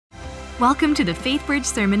Welcome to the Faithbridge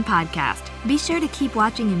Sermon Podcast. Be sure to keep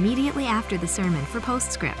watching immediately after the sermon for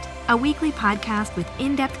Postscript, a weekly podcast with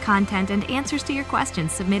in-depth content and answers to your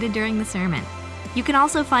questions submitted during the sermon. You can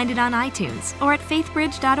also find it on iTunes or at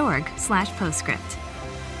faithbridge.org/postscript.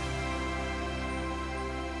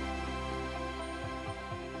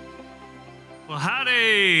 Well,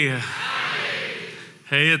 howdy.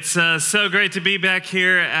 Hey, it's so great to be back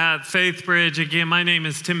here at Faithbridge. Again, my name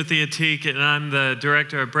is Timothy Ateek, and I'm the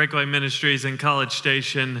director of Breakaway Ministries in College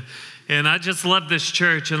Station. And I just love this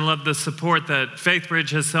church and love the support that Faithbridge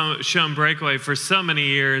has shown Breakaway for so many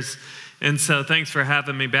years. And so thanks for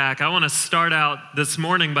having me back. I want to start out this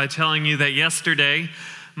morning by telling you that yesterday,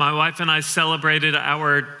 my wife and I celebrated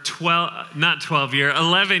our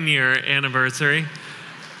 11-year anniversary.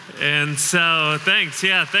 And so thanks.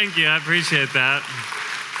 Yeah, thank you. I appreciate that.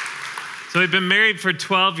 So we've been married for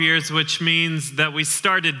 12 years, which means that we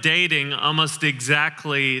started dating almost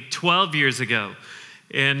exactly 12 years ago.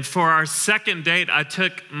 And for our second date, I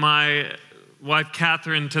took my wife,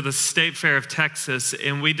 Catherine, to the State Fair of Texas,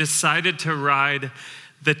 and we decided to ride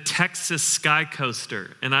the Texas Sky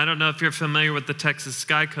Coaster. And I don't know if you're familiar with the Texas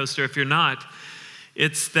Sky Coaster. If you're not,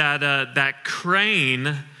 it's that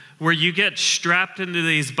crane where you get strapped into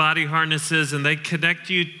these body harnesses and they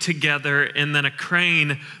connect you together, and then a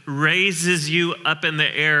crane raises you up in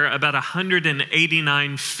the air about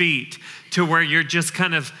 189 feet to where you're just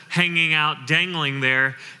kind of hanging out, dangling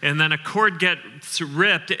there, and then a cord gets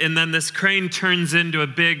ripped, and then this crane turns into a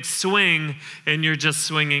big swing, and you're just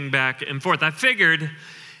swinging back and forth. I figured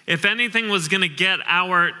if anything was gonna get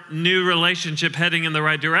our new relationship heading in the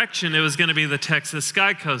right direction, it was gonna be the Texas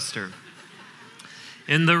Sky Coaster.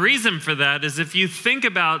 And the reason for that is if you think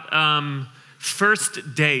about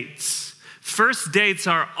first dates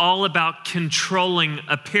are all about controlling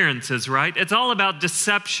appearances, right? It's all about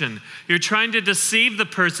deception. You're trying to deceive the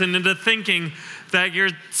person into thinking that you're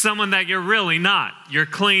someone that you're really not. You're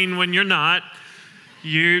clean when you're not.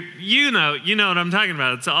 You know what I'm talking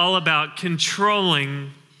about. It's all about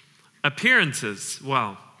controlling appearances.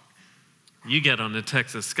 Well, you get on the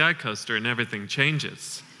Texas Sky Coaster and everything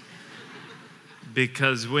changes.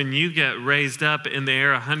 Because when you get raised up in the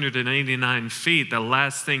air 189 feet, the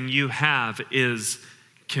last thing you have is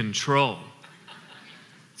control.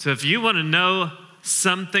 So if you want to know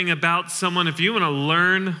something about someone, if you want to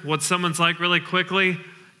learn what someone's like really quickly,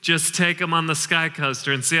 just take them on the Sky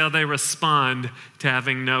Coaster and see how they respond to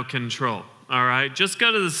having no control. All right? Just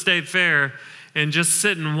go to the State Fair and just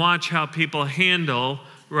sit and watch how people handle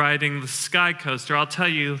riding the Sky Coaster. I'll tell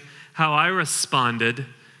you how I responded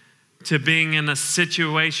to being in a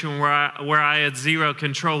situation where I had zero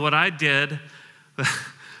control. What I did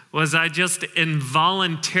was I just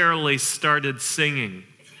involuntarily started singing.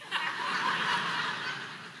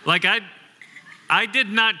 Like I did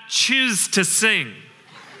not choose to sing.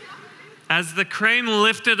 As the crane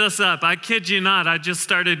lifted us up, I kid you not, I just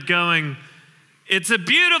started going, "It's a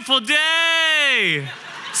beautiful day.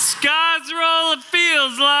 Skies roll, it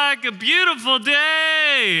feels like a beautiful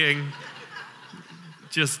day." And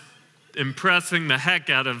just impressing the heck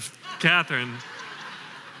out of Catherine.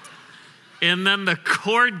 And then the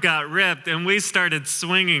cord got ripped and we started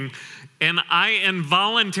swinging. And I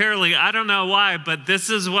involuntarily, I don't know why, but this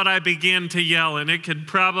is what I began to yell, and it could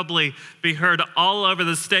probably be heard all over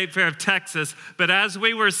the State Fair of Texas. But as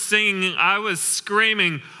we were singing, I was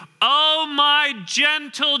screaming, "Oh, my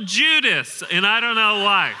gentle Judas." And I don't know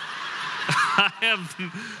why. I have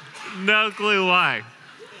no clue why.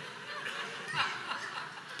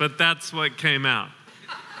 But that's what came out.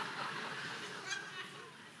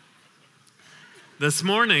 This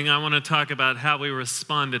morning, I want to talk about how we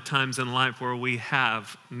respond to times in life where we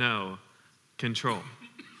have no control.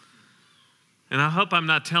 And I hope I'm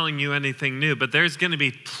not telling you anything new, but there's going to be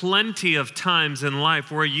plenty of times in life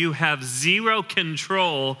where you have zero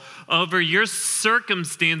control over your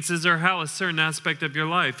circumstances or how a certain aspect of your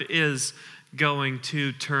life is going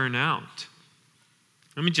to turn out.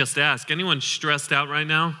 Let me just ask, anyone stressed out right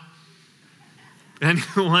now?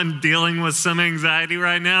 Anyone dealing with some anxiety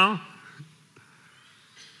right now?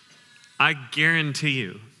 I guarantee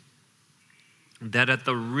you that at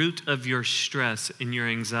the root of your stress and your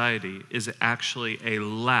anxiety is actually a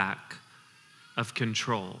lack of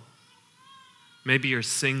control. Maybe you're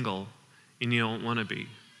single and you don't want to be.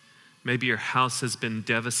 Maybe your house has been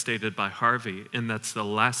devastated by Harvey and that's the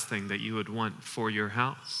last thing that you would want for your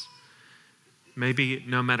house. Maybe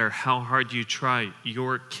no matter how hard you try,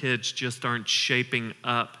 your kids just aren't shaping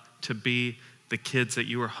up to be the kids that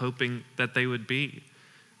you were hoping that they would be.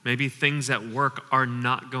 Maybe things at work are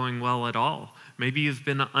not going well at all. Maybe you've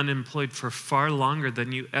been unemployed for far longer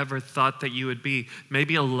than you ever thought that you would be.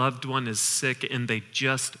 Maybe a loved one is sick and they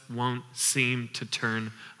just won't seem to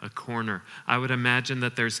turn a corner. I would imagine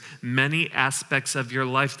that there's many aspects of your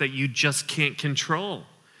life that you just can't control.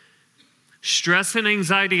 Stress and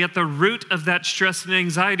anxiety, at the root of that stress and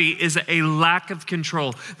anxiety is a lack of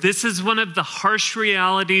control. This is one of the harsh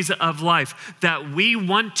realities of life, that we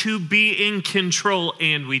want to be in control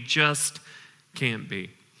and we just can't be.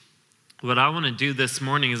 What I want to do this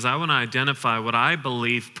morning is I want to identify what I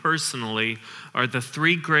believe personally are the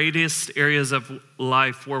three greatest areas of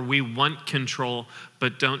life where we want control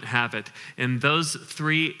but don't have it. And those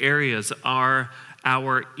three areas are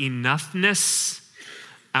our enoughness,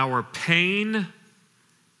 our pain,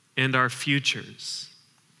 and our futures.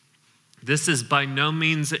 This is by no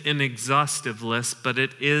means an exhaustive list, but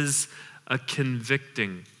it is a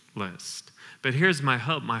convicting list. But here's my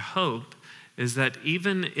hope. My hope is that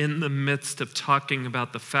even in the midst of talking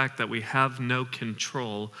about the fact that we have no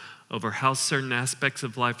control over how certain aspects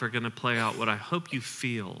of life are going to play out, what I hope you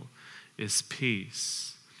feel is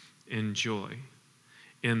peace and joy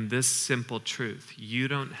in this simple truth. You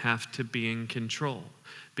don't have to be in control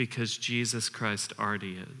because Jesus Christ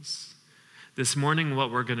already is. This morning,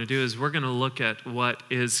 what we're going to do is we're going to look at what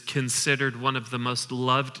is considered one of the most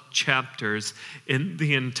loved chapters in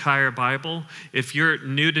the entire Bible. If you're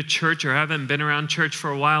new to church or haven't been around church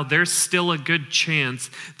for a while, there's still a good chance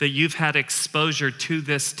that you've had exposure to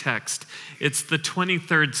this text. It's the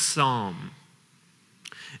 23rd Psalm.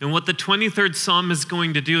 And what the 23rd Psalm is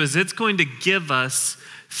going to do is it's going to give us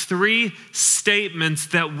three statements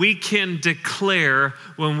that we can declare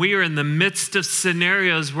when we are in the midst of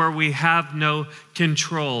scenarios where we have no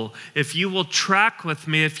control. If you will track with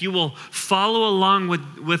me, if you will follow along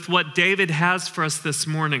with what David has for us this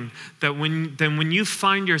morning, that when you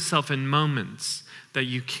find yourself in moments that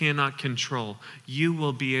you cannot control, you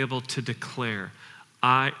will be able to declare,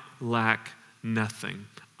 I lack nothing.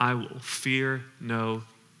 I will fear no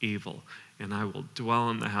evil, and I will dwell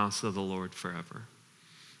in the house of the Lord forever.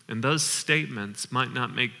 And those statements might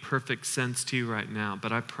not make perfect sense to you right now,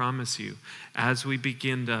 but I promise you, as we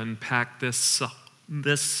begin to unpack this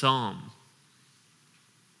psalm,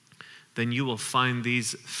 then you will find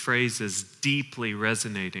these phrases deeply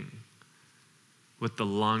resonating with the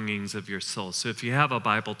longings of your soul. So if you have a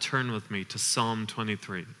Bible, turn with me to Psalm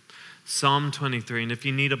 23. Psalm 23, and if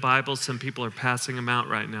you need a Bible, some people are passing them out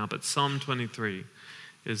right now, but Psalm 23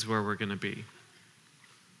 is where we're going to be.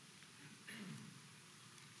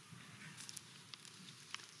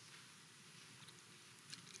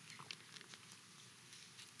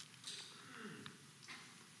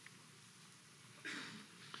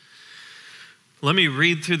 Let me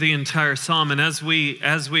read through the entire psalm, and as we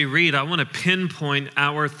read, I want to pinpoint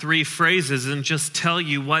our three phrases and just tell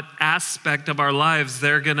you what aspect of our lives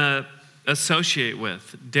they're going to associate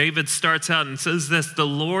with. David starts out and says this, "The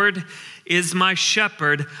Lord is my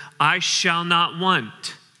shepherd, I shall not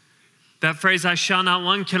want." That phrase, "I shall not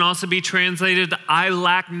want," can also be translated, "I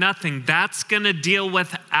lack nothing." That's going to deal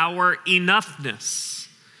with our enoughness.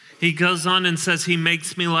 He goes on and says, "He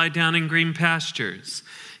makes me lie down in green pastures.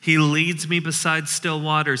 He leads me beside still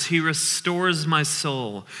waters. He restores my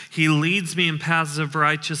soul. He leads me in paths of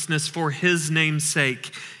righteousness for his name's sake.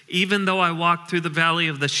 Even though I walk through the valley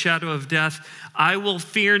of the shadow of death, I will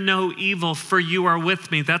fear no evil, for you are with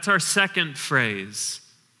me." That's our second phrase.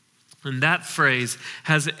 And that phrase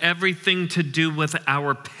has everything to do with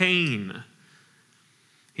our pain.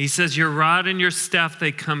 He says, "Your rod and your staff,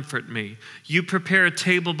 they comfort me. You prepare a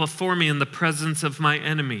table before me in the presence of my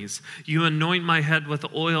enemies. You anoint my head with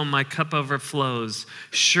oil, my cup overflows.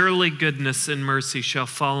 Surely goodness and mercy shall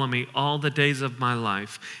follow me all the days of my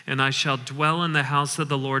life, and I shall dwell in the house of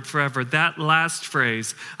the Lord forever." That last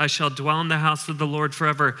phrase, "I shall dwell in the house of the Lord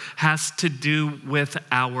forever," has to do with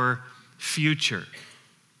our future.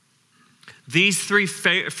 These three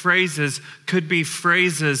phrases could be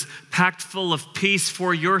phrases packed full of peace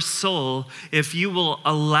for your soul if you will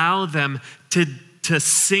allow them to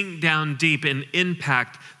sink down deep and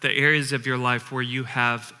impact the areas of your life where you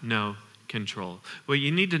have no control. What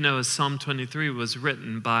you need to know is Psalm 23 was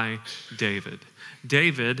written by David.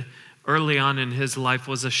 David, early on in his life,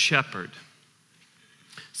 was a shepherd.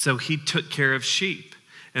 So he took care of sheep.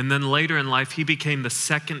 And then later in life, he became the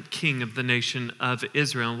second king of the nation of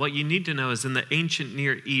Israel. And what you need to know is in the ancient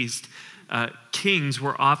Near East, kings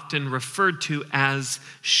were often referred to as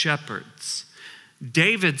shepherds.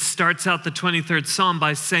 David starts out the 23rd Psalm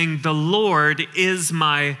by saying, "The Lord is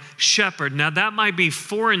my shepherd." Now that might be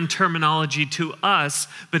foreign terminology to us,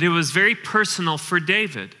 but it was very personal for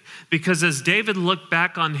David. Because as David looked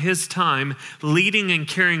back on his time leading and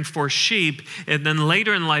caring for sheep, and then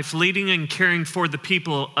later in life leading and caring for the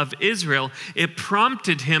people of Israel, it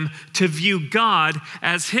prompted him to view God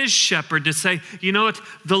as his shepherd, to say, you know what,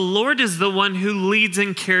 the Lord is the one who leads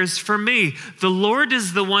and cares for me. The Lord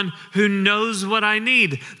is the one who knows what I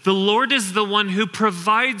need. The Lord is the one who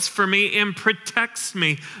provides for me and protects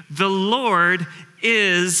me. The Lord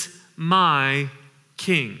is my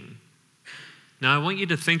King. Now, I want you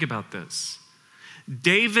to think about this.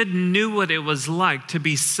 David knew what it was like to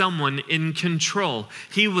be someone in control.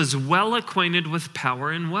 He was well acquainted with power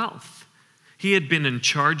and wealth. He had been in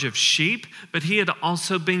charge of sheep, but he had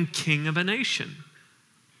also been king of a nation.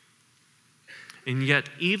 And yet,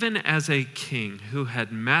 even as a king who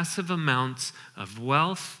had massive amounts of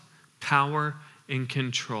wealth, power, and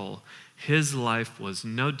control, his life was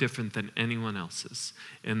no different than anyone else's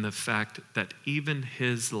in the fact that even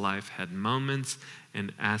his life had moments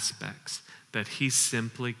and aspects that he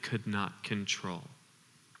simply could not control.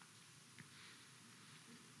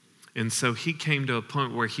 And so he came to a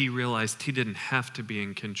point where he realized he didn't have to be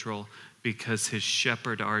in control because his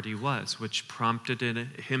shepherd already was, which prompted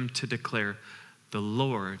him to declare, "The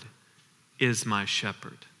Lord is my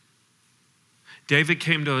shepherd." David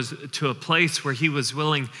came to a place where he was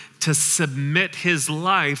willing to submit his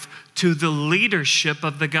life to the leadership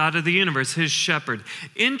of the God of the universe, his shepherd.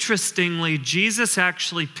 Interestingly, Jesus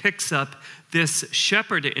actually picks up this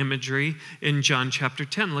shepherd imagery in John chapter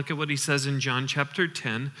 10. Look at what he says in John chapter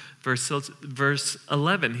 10, verse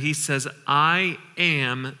 11. He says, "I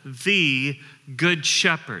am the good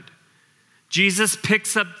shepherd." Jesus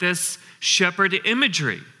picks up this shepherd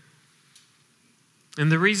imagery. And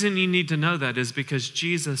the reason you need to know that is because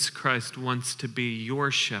Jesus Christ wants to be your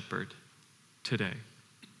shepherd today.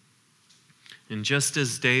 And just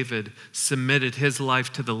as David submitted his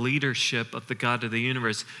life to the leadership of the God of the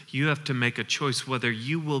universe, you have to make a choice whether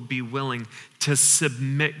you will be willing to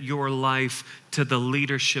submit your life to the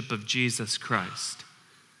leadership of Jesus Christ.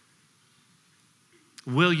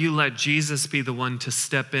 Will you let Jesus be the one to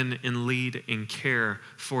step in and lead and care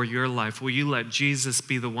for your life? Will you let Jesus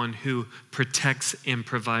be the one who protects and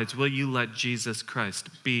provides? Will you let Jesus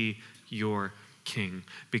Christ be your King?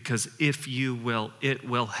 Because if you will, it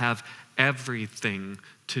will have everything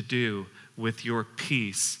to do with your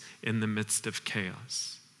peace in the midst of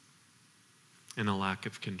chaos and a lack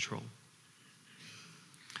of control.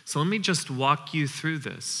 So let me just walk you through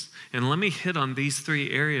this. And let me hit on these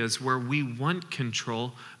three areas where we want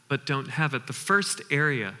control but don't have it. The first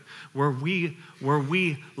area where we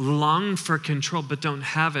long for control but don't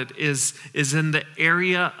have it is in the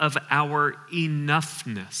area of our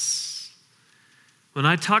enoughness. When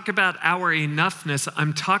I talk about our enoughness,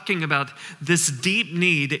 I'm talking about this deep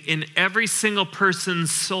need in every single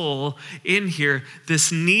person's soul in here,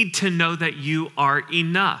 this need to know that you are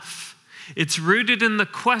enough. It's rooted in the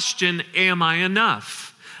question, am I enough?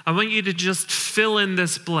 I want you to just fill in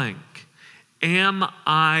this blank. Am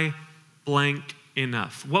I blank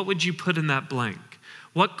enough? What would you put in that blank?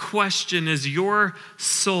 What question is your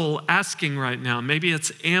soul asking right now? Maybe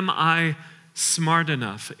it's, am I smart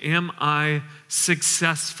enough? Am I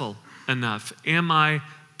successful enough? Am I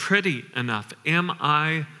pretty enough? Am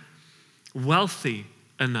I wealthy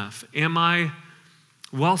enough? Am I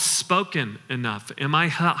well-spoken enough? Am I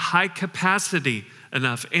high capacity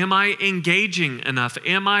enough? Am I engaging enough?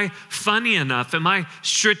 Am I funny enough? Am I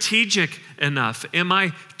strategic enough? Am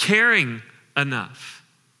I caring enough?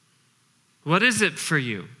 What is it for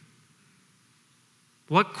you?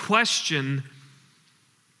 What question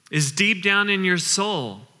is deep down in your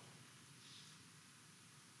soul?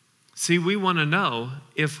 See, we want to know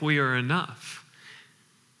if we are enough.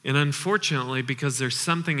 And unfortunately, because there's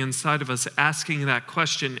something inside of us asking that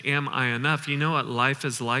question, am I enough? You know what life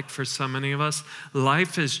is like for so many of us?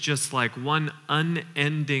 Life is just like one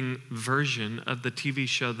unending version of the TV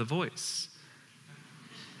show The Voice.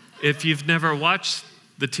 If you've never watched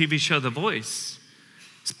the TV show The Voice,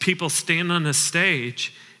 people stand on a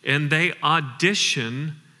stage and they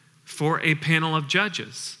audition for a panel of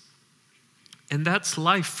judges. And that's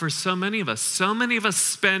life for so many of us. So many of us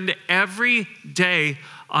spend every day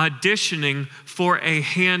auditioning for a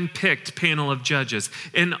hand-picked panel of judges.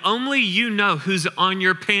 And only you know who's on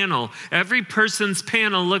your panel. Every person's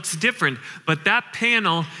panel looks different, but that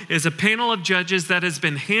panel is a panel of judges that has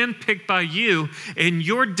been hand-picked by you, and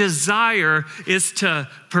your desire is to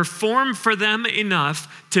perform for them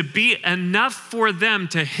enough, to be enough for them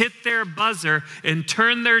to hit their buzzer and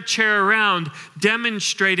turn their chair around,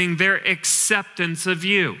 demonstrating their acceptance of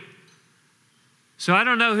you. So I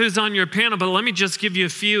don't know who's on your panel, but let me just give you a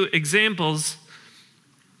few examples.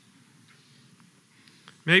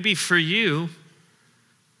 Maybe for you,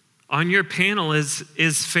 on your panel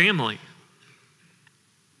is family.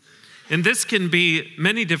 And this can be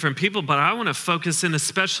many different people, but I want to focus in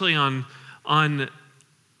especially on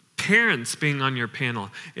parents being on your panel.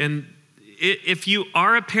 And if you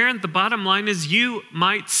are a parent, the bottom line is you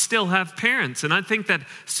might still have parents. And I think that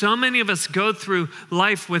so many of us go through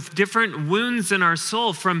life with different wounds in our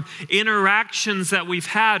soul from interactions that we've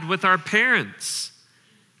had with our parents.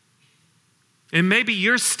 And maybe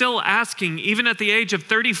you're still asking, even at the age of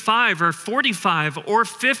 35 or 45 or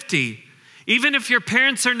 50, even if your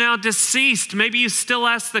parents are now deceased, maybe you still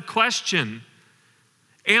ask the question,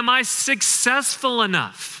 am I successful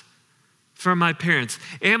enough for my parents?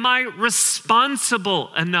 Am I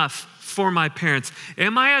responsible enough for my parents?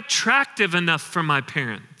 Am I attractive enough for my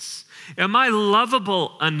parents? Am I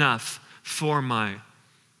lovable enough for my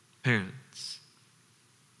parents?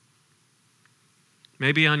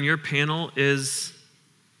 Maybe on your panel it's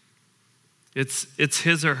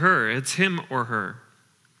his or her, it's him or her.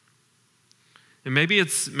 And maybe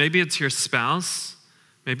it's your spouse,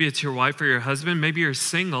 maybe it's your wife or your husband, maybe you're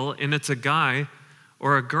single and it's a guy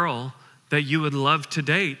or a girl that you would love to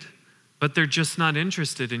date, but they're just not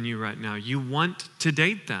interested in you right now. You want to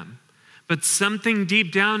date them, but something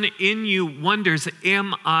deep down in you wonders,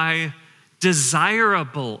 am I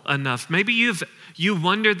desirable enough? Maybe you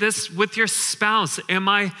wonder this with your spouse. Am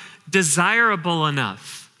I desirable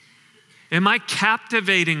enough? Am I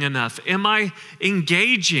captivating enough? Am I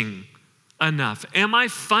engaging enough? Am I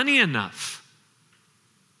funny enough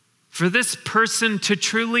for this person to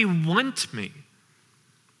truly want me?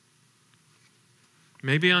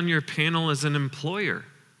 Maybe on your panel is an employer.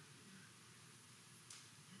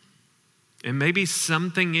 And maybe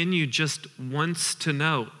something in you just wants to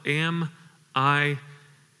know, am I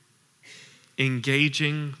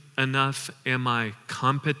engaging enough? Am I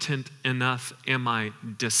competent enough? Am I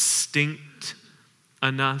distinct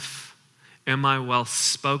enough? Am I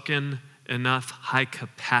well-spoken enough? High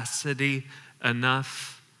capacity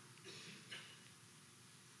enough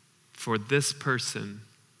for this person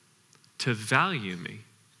to value me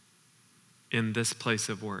in this place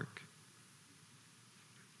of work?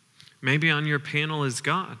 Maybe on your panel is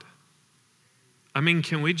God. I mean,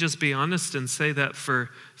 can we just be honest and say that for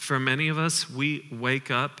many of us, we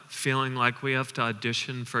wake up feeling like we have to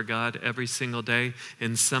audition for God every single day,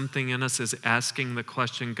 and something in us is asking the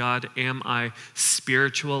question, God, am I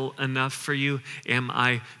spiritual enough for you? Am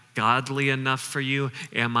I godly enough for you?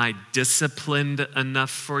 Am I disciplined enough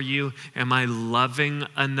for you? Am I loving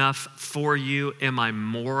enough for you? Am I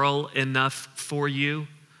moral enough for you?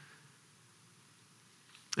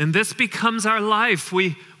 And this becomes our life.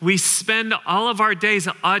 We spend all of our days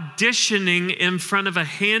auditioning in front of a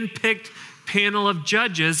hand-picked panel of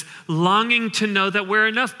judges, longing to know that we're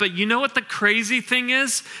enough. But you know what the crazy thing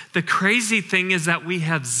is? The crazy thing is that we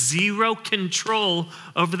have zero control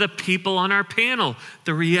over the people on our panel.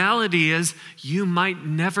 The reality is you might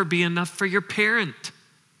never be enough for your parent.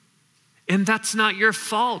 And that's not your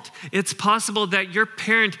fault. It's possible that your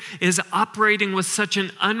parent is operating with such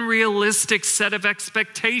an unrealistic set of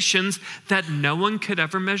expectations that no one could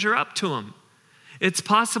ever measure up to them. It's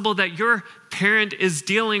possible that your parent is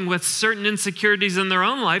dealing with certain insecurities in their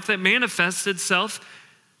own life that manifest themselves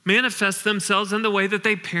in the way that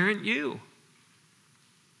they parent you.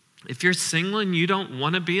 If you're single and you don't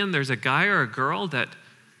want to be, and there's a guy or a girl that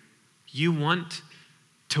you want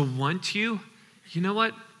to want you, you know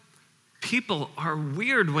what? People are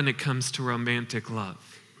weird when it comes to romantic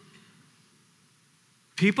love.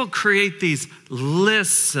 People create these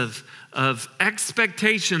lists of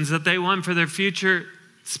expectations that they want for their future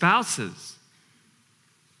spouses.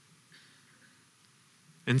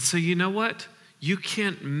 And so you know what? You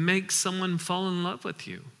can't make someone fall in love with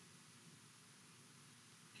you.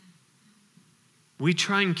 We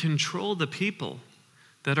try and control the people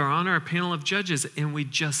that are on our panel of judges, and we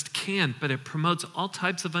just can't, but it promotes all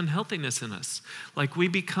types of unhealthiness in us. Like we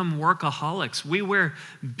become workaholics. We wear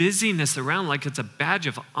busyness around like it's a badge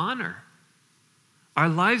of honor. Our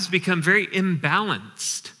lives become very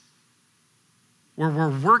imbalanced, where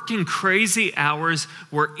we're working crazy hours,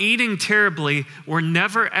 we're eating terribly, we're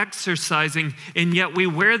never exercising, and yet we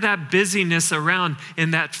wear that busyness around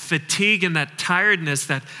and that fatigue and that tiredness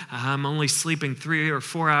that I'm only sleeping 3 or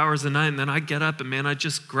 4 hours a night and then I get up and man, I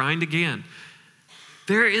just grind again.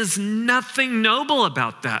 There is nothing noble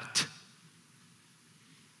about that.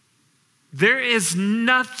 There is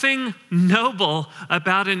nothing noble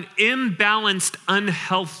about an imbalanced,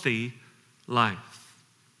 unhealthy life.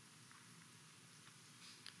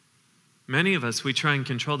 Many of us, we try and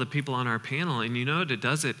control the people on our panel, and you know what it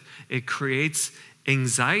does? It creates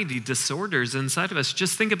anxiety disorders inside of us.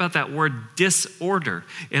 Just think about that word disorder.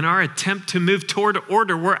 In our attempt to move toward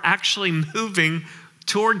order, we're actually moving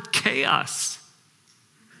toward chaos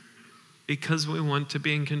because we want to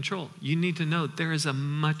be in control. You need to know there is a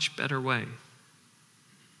much better way.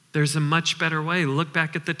 There's a much better way. Look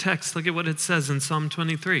back at the text. Look at what it says in Psalm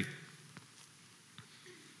 23.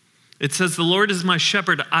 It says, "The Lord is my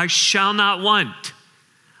shepherd, I shall not want.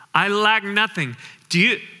 I lack nothing."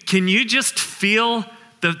 Can you just feel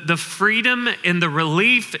the freedom and the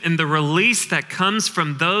relief and the release that comes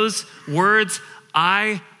from those words?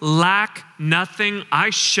 I lack nothing, I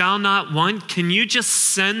shall not want. Can you just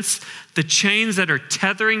sense the chains that are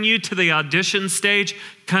tethering you to the audition stage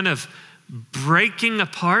kind of breaking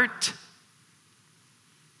apart?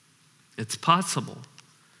 It's possible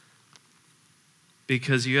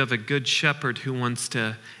because you have a good shepherd who wants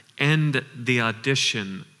to end the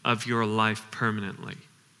audition of your life permanently.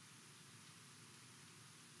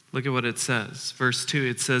 Look at what it says. Verse 2,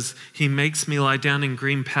 it says, "He makes me lie down in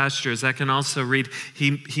green pastures." I can also read,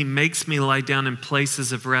 he makes me lie down in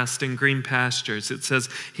places of rest, in green pastures. It says,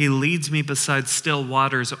 "He leads me beside still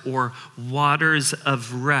waters," or waters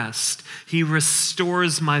of rest. He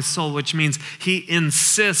restores my soul, which means he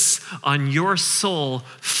insists on your soul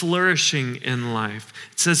flourishing in life.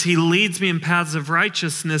 It says, "He leads me in paths of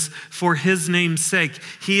righteousness for his name's sake."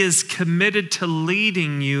 He is committed to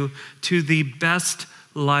leading you to the best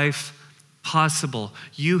life possible.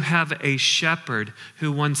 You have a shepherd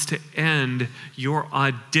who wants to end your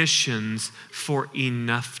auditions for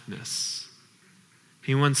enoughness.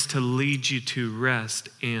 He wants to lead you to rest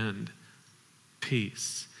and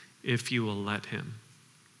peace if you will let him.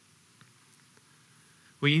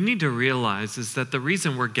 What you need to realize is that the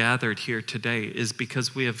reason we're gathered here today is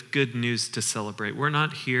because we have good news to celebrate. We're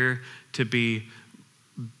not here to be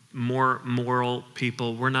more moral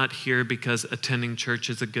people. We're not here because attending church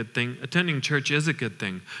is a good thing. Attending church is a good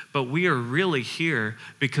thing, but we are really here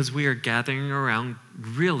because we are gathering around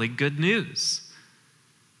really good news.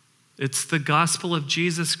 It's the gospel of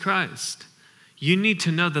Jesus Christ. You need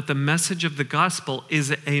to know that the message of the gospel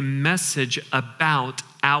is a message about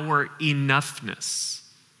our enoughness.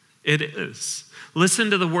 It is.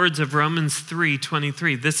 Listen to the words of Romans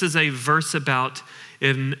 3:23. This is a verse about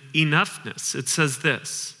enoughness. It says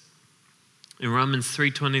this. In Romans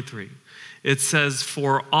 3:23, it says,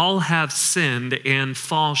 "For all have sinned and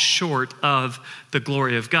fall short of the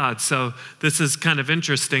glory of God." So this is kind of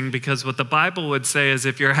interesting because what the Bible would say is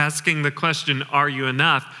if you're asking the question, are you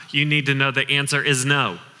enough? You need to know the answer is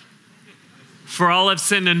no. For all have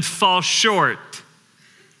sinned and fall short.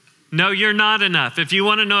 No, you're not enough. If you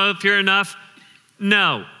want to know if you're enough,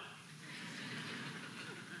 no.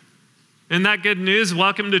 Isn't that good news?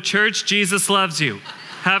 Welcome to church. Jesus loves you.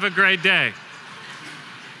 Have a great day.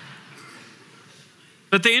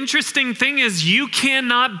 But the interesting thing is you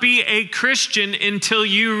cannot be a Christian until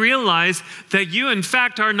you realize that you, in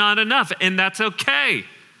fact, are not enough, and that's okay.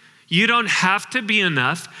 You don't have to be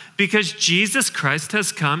enough because Jesus Christ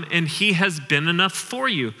has come and he has been enough for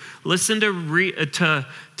you. Listen to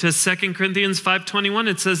 2 Corinthians 5:21.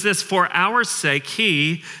 It says this, "For our sake,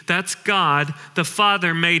 he," that's God, the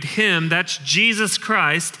Father, "made him," that's Jesus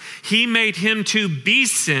Christ, "he made him to be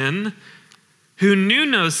sin, who knew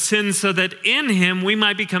no sin, so that in him we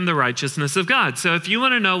might become the righteousness of God." So if you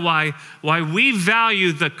want to know why we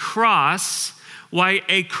value the cross, why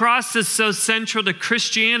a cross is so central to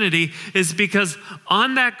Christianity, is because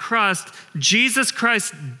on that cross, Jesus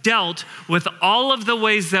Christ dealt with all of the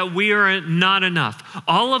ways that we are not enough,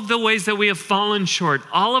 all of the ways that we have fallen short,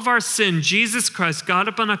 all of our sin. Jesus Christ got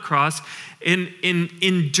up on a cross and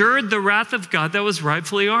endured the wrath of God that was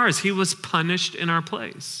rightfully ours. He was punished in our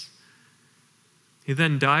place. He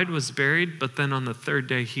then died, was buried, but then on the third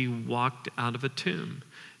day, he walked out of a tomb,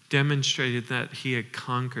 demonstrated that he had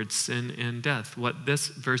conquered sin and death. What this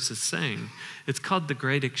verse is saying, it's called the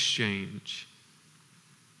Great Exchange.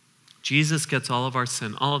 Jesus gets all of our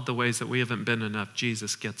sin, all of the ways that we haven't been enough.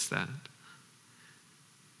 Jesus gets that.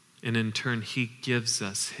 And in turn, he gives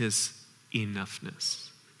us his enoughness.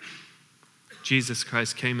 Jesus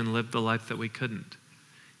Christ came and lived the life that we couldn't.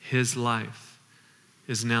 His life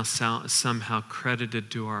is now somehow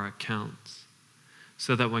credited to our accounts,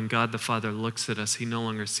 so that when God the Father looks at us, he no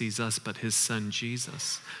longer sees us, but his son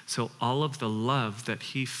Jesus. So all of the love that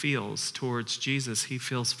he feels towards Jesus, he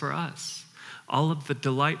feels for us. All of the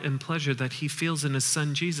delight and pleasure that he feels in his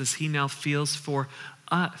son Jesus, he now feels for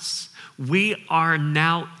us. We are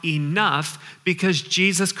now enough because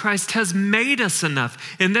Jesus Christ has made us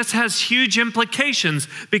enough. And this has huge implications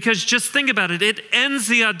because just think about it. It ends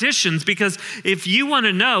the auditions because if you want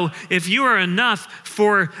to know if you are enough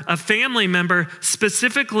for a family member,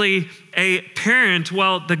 specifically a parent,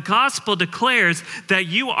 well, the gospel declares that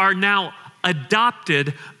you are now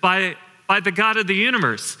adopted by the God of the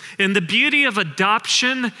universe. And the beauty of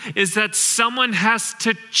adoption is that someone has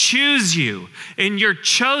to choose you, and you're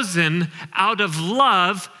chosen out of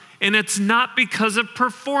love, and it's not because of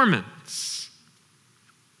performance.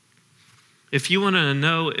 If you want to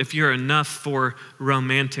know if you're enough for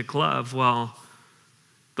romantic love, well,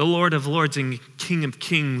 the Lord of Lords and King of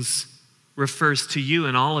Kings refers to you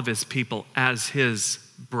and all of his people as his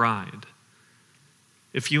bride.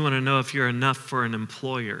 If you want to know if you're enough for an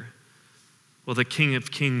employer, well, the King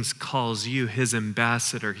of Kings calls you his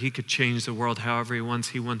ambassador. He could change the world however he wants.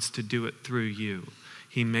 He wants to do it through you.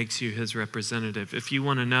 He makes you his representative. If you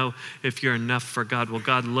want to know if you're enough for God, well,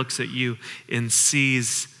 God looks at you and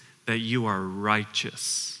sees that you are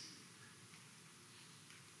righteous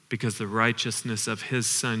because the righteousness of his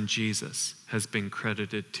son, Jesus, has been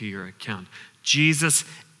credited to your account. Jesus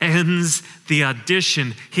ends the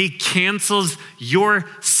audition. He cancels your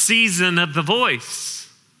season of The Voice.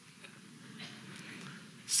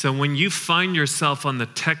 So when you find yourself on the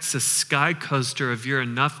Texas sky coaster of your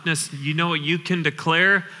enoughness, you know what you can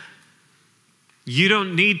declare? You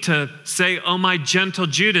don't need to say, "Oh, my gentle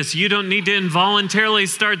Judas." You don't need to involuntarily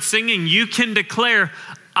start singing. You can declare,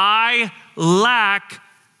 "I lack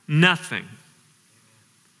nothing."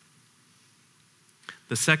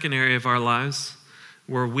 The second area of our lives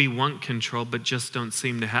where we want control but just don't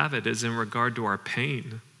seem to have it is in regard to our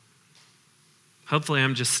pain. Hopefully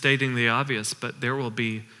I'm just stating the obvious, but there will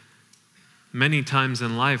be many times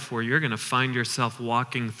in life where you're going to find yourself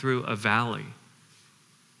walking through a valley.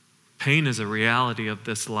 Pain is a reality of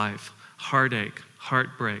this life. Heartache,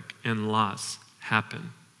 heartbreak, and loss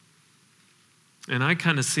happen. And I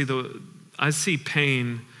kind of see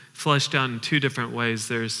pain fleshed out in two different ways.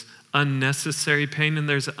 There's unnecessary pain and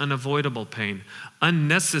there's unavoidable pain.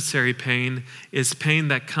 Unnecessary pain is pain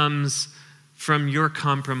that comes from your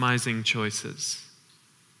compromising choices.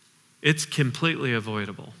 It's completely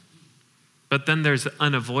avoidable. But then there's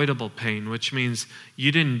unavoidable pain, which means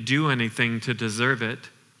you didn't do anything to deserve it.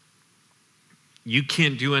 You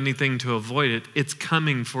can't do anything to avoid it. It's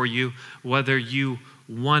coming for you whether you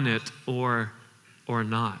want it or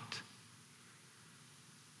not.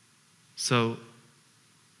 So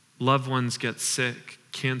loved ones get sick,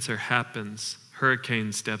 cancer happens,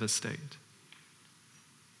 hurricanes devastate.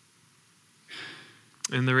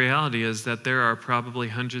 And the reality is that there are probably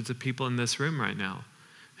hundreds of people in this room right now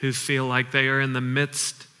who feel like they are in the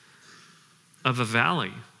midst of a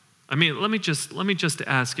valley. I mean, let me just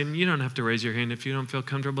ask, and you don't have to raise your hand if you don't feel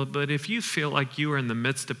comfortable, but if you feel like you are in the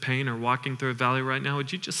midst of pain or walking through a valley right now,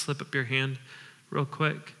 would you just slip up your hand real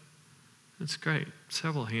quick? That's great.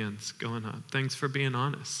 Several hands going up. Thanks for being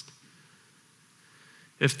honest.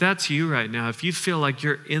 If that's you right now, if you feel like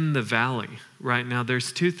you're in the valley right now,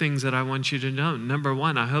 there's two things that I want you to know. Number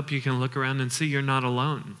one, I hope you can look around and see you're not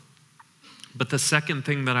alone. But the second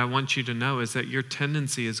thing that I want you to know is that your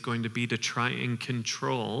tendency is going to be to try and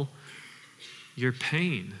control your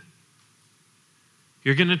pain.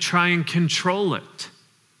 You're going to try and control it.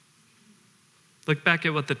 Look back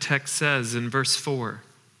at what the text says in verse 4.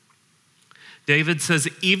 David says,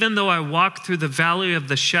 "Even though I walk through the valley of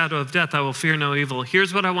the shadow of death, I will fear no evil."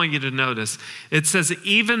 Here's what I want you to notice. It says,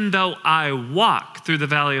 "Even though I walk through the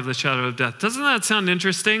valley of the shadow of death." Doesn't that sound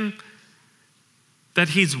interesting? That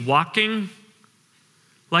he's walking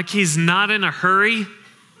like he's not in a hurry,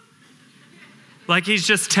 like he's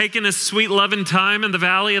just taking his sweet loving time in the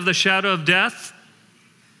valley of the shadow of death.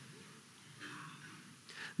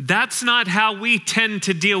 That's not how we tend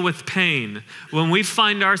to deal with pain. When we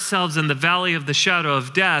find ourselves in the valley of the shadow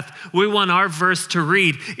of death, we want our verse to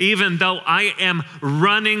read, "Even though I am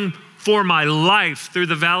running for my life through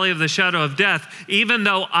the valley of the shadow of death, even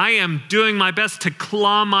though I am doing my best to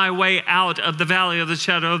claw my way out of the valley of the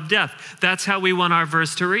shadow of death." That's how we want our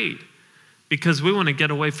verse to read, because we want to get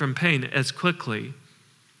away from pain as quickly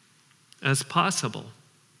as possible.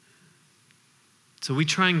 So we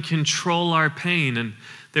try and control our pain, and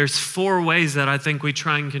there's 4 ways that I think we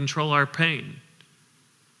try and control our pain.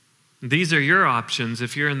 These are your options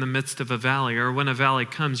if you're in the midst of a valley, or when a valley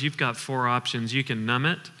comes, you've got 4 options. You can numb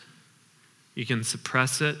it, you can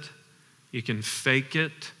suppress it, you can fake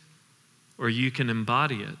it, or you can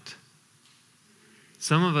embody it.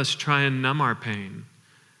 Some of us try and numb our pain.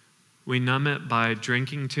 We numb it by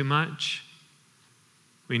drinking too much.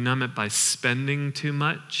 We numb it by spending too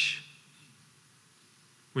much.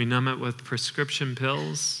 We numb it with prescription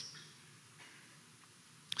pills,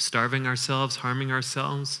 starving ourselves, harming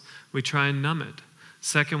ourselves. We try and numb it.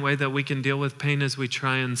 Second way that we can deal with pain is we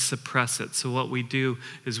try and suppress it. So what we do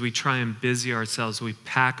is we try and busy ourselves. We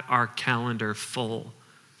pack our calendar full.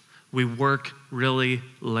 We work really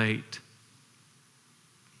late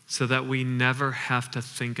so that we never have to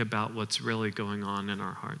think about what's really going on in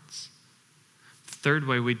our hearts. Third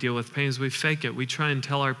way we deal with pain is we fake it. We try and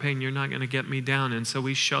tell our pain, you're not going to get me down. And so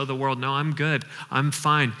we show the world, no, I'm good. I'm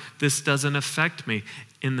fine. This doesn't affect me.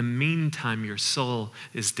 In the meantime, your soul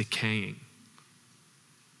is decaying.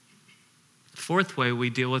 Fourth way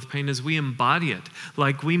we deal with pain is we embody it.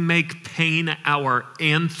 Like we make pain our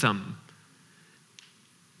anthem.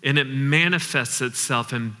 And it manifests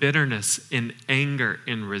itself in bitterness, in anger,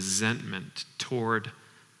 in resentment toward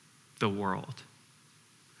the world.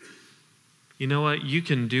 You know what? You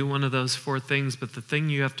can do one of those four things, but the thing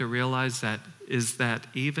you have to realize is that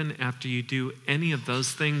even after you do any of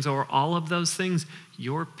those things or all of those things,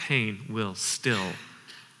 your pain will still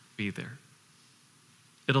be there.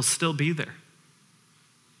 It'll still be there.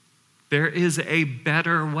 There is a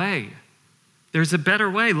better way. There's a better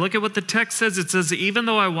way. Look at what the text says. It says, even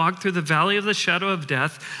though I walk through the valley of the shadow of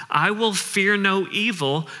death, I will fear no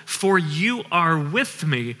evil, for you are with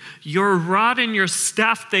me. Your rod and your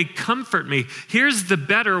staff, they comfort me. Here's the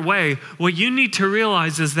better way. What you need to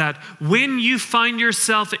realize is that when you find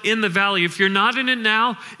yourself in the valley, if you're not in it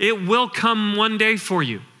now, it will come one day for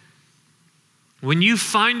you. When you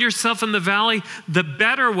find yourself in the valley, the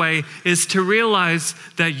better way is to realize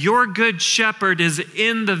that your good shepherd is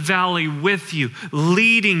in the valley with you,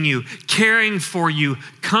 leading you, caring for you,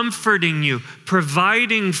 comforting you,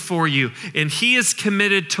 providing for you. And he is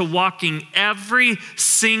committed to walking every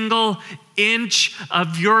single inch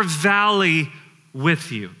of your valley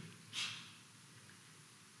with you.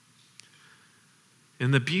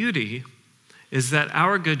 And the beauty is that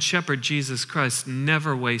our good shepherd, Jesus Christ,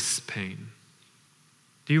 never wastes pain.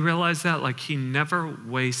 Do you realize that? Like he never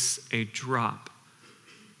wastes a drop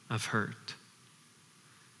of hurt.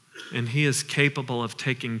 And he is capable of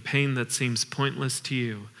taking pain that seems pointless to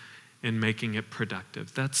you and making it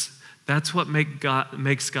productive. That's what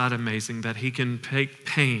makes God amazing, that he can take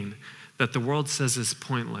pain that the world says is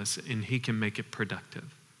pointless and he can make it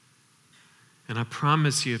productive. And I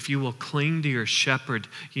promise you, if you will cling to your shepherd,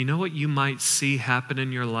 you know what you might see happen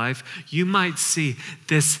in your life? You might see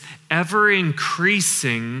this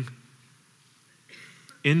ever-increasing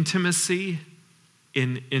intimacy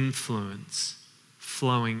and influence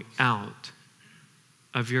flowing out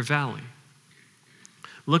of your valley.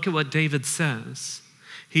 Look at what David says.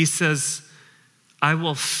 He says, I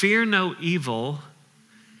will fear no evil,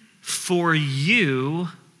 for you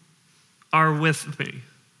are with me.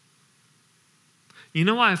 You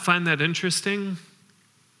know why I find that interesting?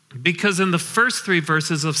 Because in the first three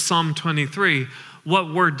verses of Psalm 23,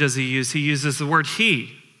 what word does he use? He uses the word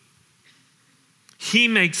he. He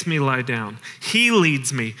makes me lie down. He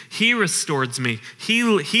leads me. He restores me. He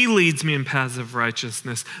leads me in paths of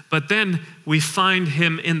righteousness. But then we find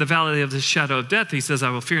him in the valley of the shadow of death. He says, I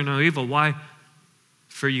will fear no evil. Why?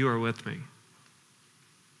 For you are with me.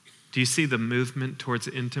 Do you see the movement towards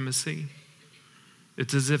intimacy?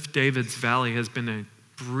 It's as if David's valley has been a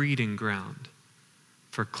breeding ground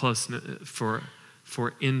for closeness,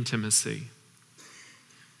 for intimacy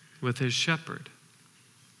with his shepherd.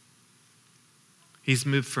 He's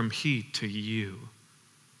moved from he to you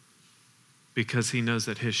because he knows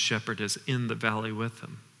that his shepherd is in the valley with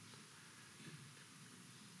him.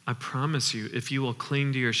 I promise you, if you will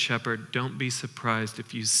cling to your shepherd, don't be surprised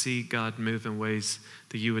if you see God move in ways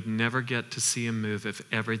that you would never get to see him move if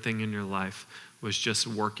everything in your life was just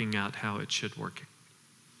working out how it should work.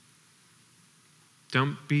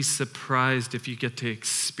 Don't be surprised if you get to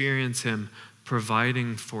experience him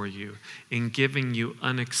providing for you and giving you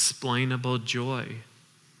unexplainable joy.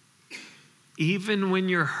 Even when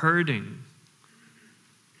you're hurting.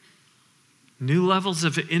 New levels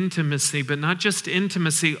of intimacy, but not just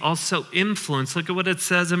intimacy, also influence. Look at what it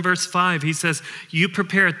says in verse 5. He says, you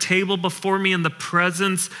prepare a table before me in the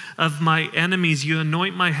presence of my enemies. You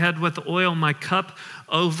anoint my head with oil. My cup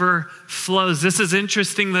overflows. This is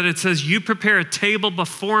interesting that it says, you prepare a table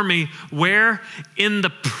before me. Where? In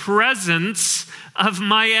the presence of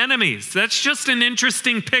my enemies. That's just an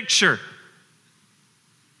interesting picture.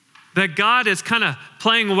 That God is kind of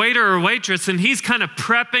playing waiter or waitress and he's kind of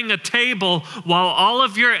prepping a table while all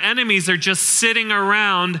of your enemies are just sitting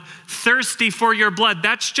around thirsty for your blood.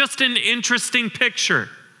 That's just an interesting picture.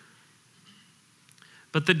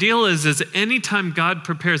 But the deal is anytime God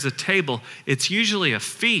prepares a table, it's usually a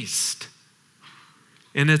feast.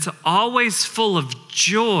 And it's always full of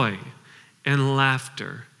joy and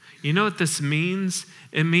laughter. You know what this means?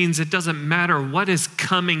 It means it doesn't matter what is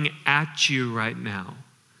coming at you right now.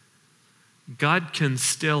 God can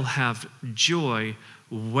still have joy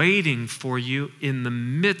waiting for you in the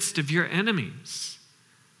midst of your enemies.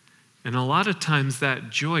 And a lot of times that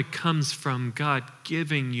joy comes from God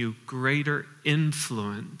giving you greater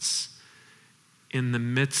influence in the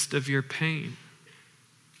midst of your pain.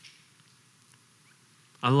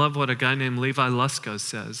 I love what a guy named Levi Lusko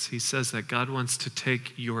says. He says that God wants to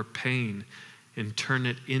take your pain and turn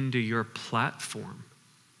it into your platform.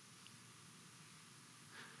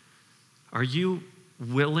 Are you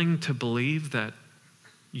willing to believe that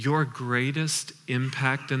your greatest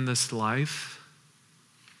impact in this life,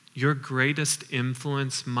 your greatest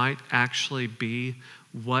influence might actually be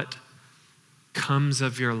what comes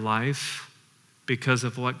of your life because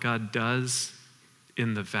of what God does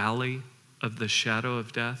in the valley of the shadow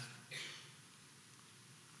of death?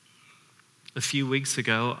 A few weeks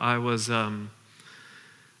ago, I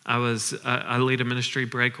lead a ministry,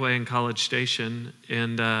 Breakaway, in College Station,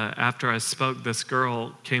 and after I spoke, this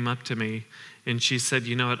girl came up to me and she said,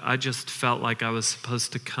 you know what, I just felt like I was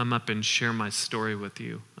supposed to come up and share my story with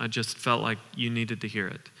you. I just felt like you needed to hear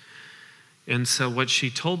it. And so what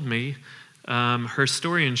she told me, her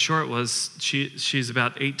story in short was she's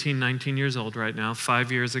about 18, 19 years old right now.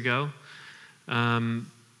 5 years ago,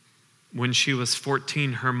 when she was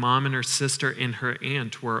 14, her mom and her sister and her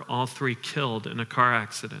aunt were all three killed in a car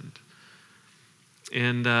accident.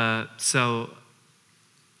 And so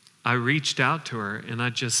I reached out to her and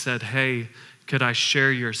I just said, hey, could I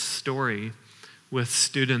share your story with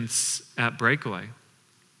students at Breakaway?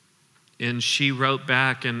 And she wrote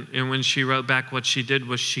back, and when she wrote back, what she did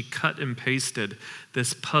was she cut and pasted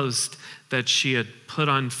this post that she had put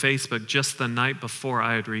on Facebook just the night before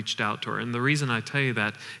I had reached out to her. And the reason I tell you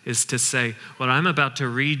that is to say, what I'm about to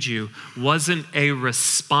read you wasn't a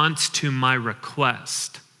response to my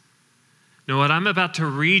request. No, what I'm about to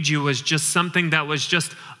read you was just something that was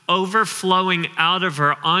just overflowing out of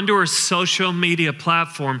her onto her social media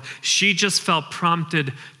platform. She just felt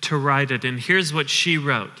prompted to write it. And here's what she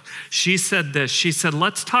wrote. She said this. She said,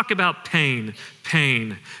 let's talk about pain.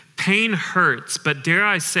 Pain hurts, but dare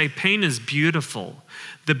I say, pain is beautiful.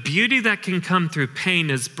 The beauty that can come through pain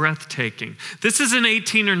is breathtaking. This is an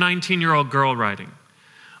 18 or 19-year-old girl writing.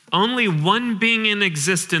 Only one being in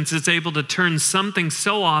existence is able to turn something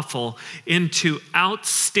so awful into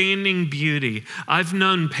outstanding beauty. I've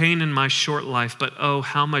known pain in my short life, but oh,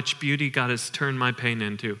 how much beauty God has turned my pain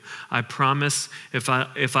into. I promise if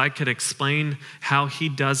I could explain how he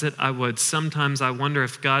does it, I would. Sometimes I wonder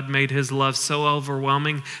if God made his love so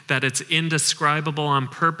overwhelming that it's indescribable on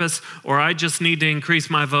purpose, or I just need to increase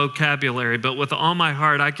my vocabulary. But with all my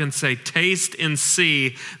heart, I can say, taste and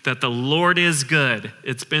see that the Lord is good.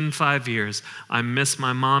 It's been 5 years. I miss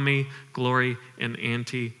my mommy, Glory, and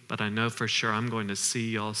Auntie, but I know for sure I'm going to see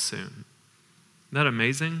y'all soon. Isn't that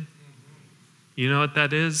amazing? You know what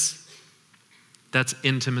that is? That's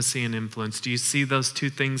intimacy and influence. Do you see those two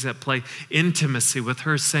things at play? Intimacy with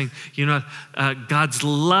her saying, you know, God's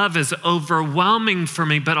love is overwhelming for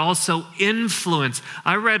me, but also influence.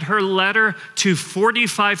 I read her letter to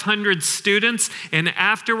 4,500 students, and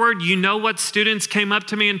afterward, you know what students came up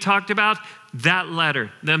to me and talked about? That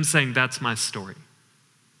letter, them saying, that's my story.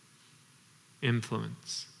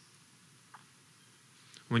 Influence.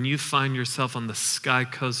 When you find yourself on the sky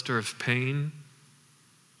coaster of pain,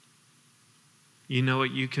 you know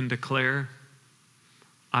what you can declare?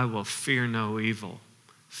 I will fear no evil,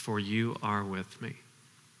 for you are with me.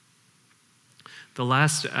 The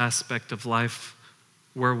last aspect of life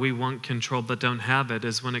where we want control but don't have it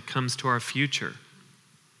is when it comes to our future.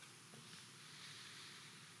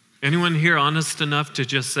 Anyone here honest enough to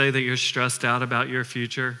just say that you're stressed out about your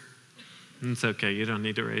future? It's okay, you don't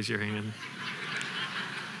need to raise your hand.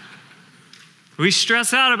 We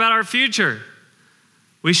stress out about our future.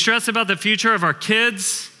 We stress about the future of our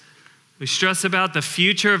kids. We stress about the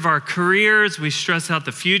future of our careers. We stress out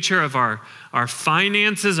the future of our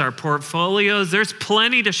finances, our portfolios. There's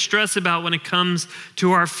plenty to stress about when it comes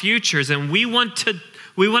to our futures, and we want to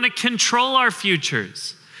control our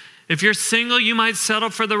futures. If you're single, you might settle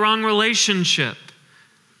for the wrong relationship.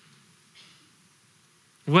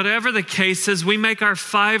 Whatever the case is, we make our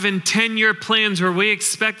 5 and 10-year plans where we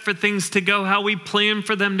expect for things to go how we plan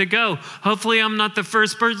for them to go. Hopefully, I'm not the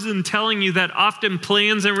first person telling you that often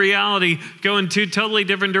plans and reality go in two totally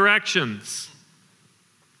different directions.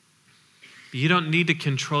 You don't need to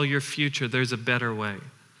control your future. There's a better way.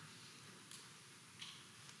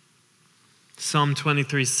 Psalm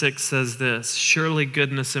 23:6 says this, surely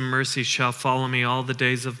goodness and mercy shall follow me all the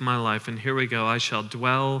days of my life. And here we go, I shall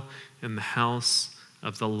dwell in the house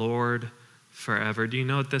of the Lord forever. Do you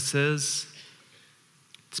know what this is?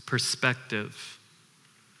 It's perspective.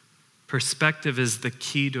 Perspective is the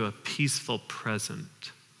key to a peaceful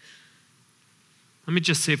present. Let me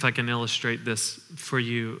just see if I can illustrate this for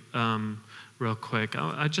you real quick.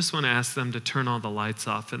 I just want to ask them to turn all the lights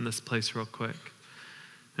off in this place real quick.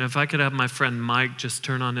 And if I could have my friend Mike just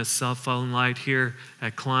turn on his cell phone light here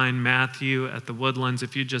at Klein, Matthew, at the Woodlands.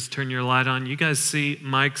 If you just turn your light on, you guys see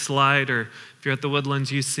Mike's light, or if you're at the Woodlands,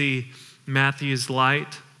 you see Matthew's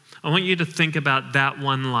light. I want you to think about that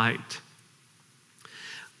one light.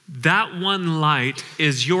 That one light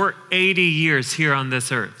is your 80 years here on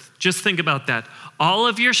this earth. Just think about that. All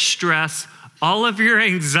of your stress, all of your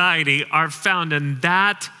anxiety are found in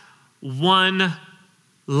that one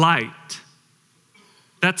light.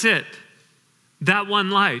 That's it. That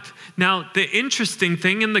one light. Now, the interesting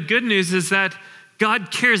thing and the good news is that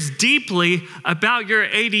God cares deeply about your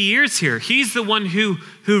 80 years here. He's the one who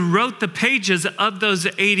wrote the pages of those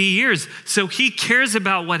 80 years. So he cares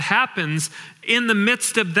about what happens in the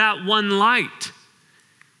midst of that one light.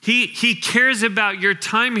 He cares about your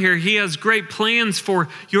time here. He has great plans for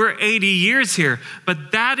your 80 years here.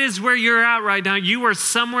 But that is where you're at right now. You are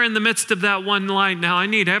somewhere in the midst of that one light. Now, I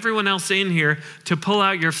need everyone else in here to pull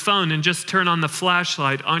out your phone and just turn on the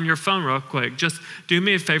flashlight on your phone real quick. Just do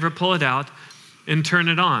me a favor, pull it out and turn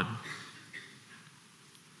it on.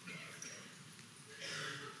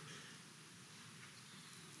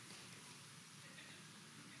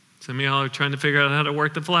 Some of y'all are trying to figure out how to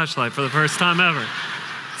work the flashlight for the first time ever.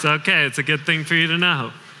 It's okay, it's a good thing for you to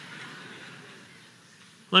know.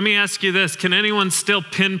 Let me ask you this, can anyone still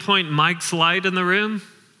pinpoint Mike's light in the room?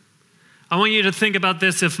 I want you to think about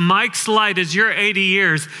this. If Mike's light is your 80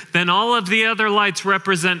 years, then all of the other lights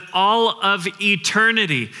represent all of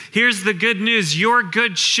eternity. Here's the good news. Your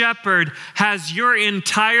good shepherd has your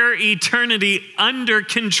entire eternity under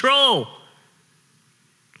control.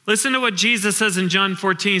 Listen to what Jesus says in John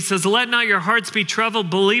 14. He says, let not your hearts be troubled.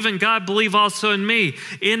 Believe in God, believe also in me.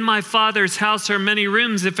 In my Father's house are many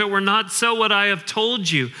rooms. If it were not so, would I have told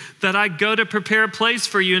you that I go to prepare a place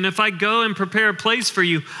for you? And if I go and prepare a place for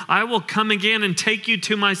you, I will come again and take you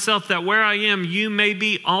to myself, that where I am, you may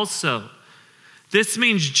be also. This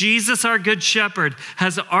means Jesus, our good shepherd,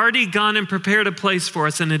 has already gone and prepared a place for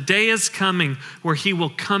us, and a day is coming where he will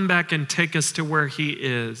come back and take us to where he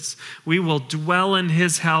is. We will dwell in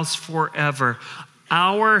his house forever.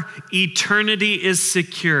 Our eternity is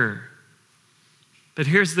secure. But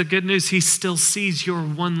here's the good news. He still sees your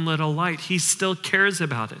one little light. He still cares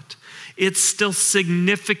about it. It's still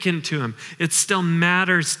significant to him. It still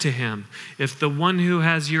matters to him. If the one who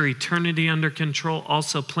has your eternity under control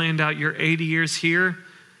also planned out your 80 years here,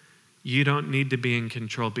 you don't need to be in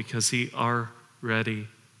control because he already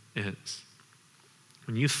is.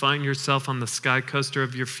 When you find yourself on the sky coaster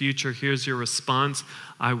of your future, here's your response.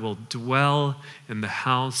 I will dwell in the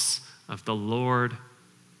house of the Lord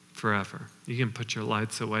forever. You can put your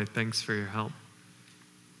lights away. Thanks for your help.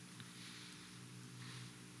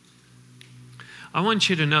 I want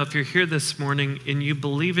you to know if you're here this morning and you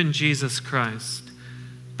believe in Jesus Christ,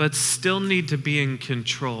 but still need to be in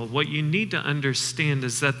control, what you need to understand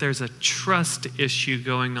is that there's a trust issue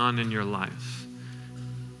going on in your life.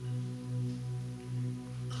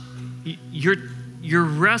 You're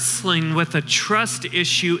wrestling with a trust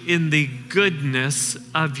issue in the goodness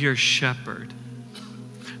of your shepherd.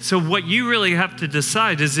 So what you really have to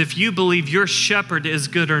decide is if you believe your shepherd is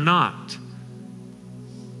good or not.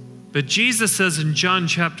 But Jesus says in John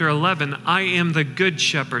chapter 11, I am the good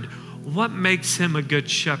shepherd. What makes him a good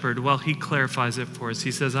shepherd? Well, he clarifies it for us.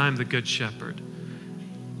 He says, I am the good shepherd.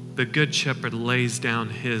 The good shepherd lays down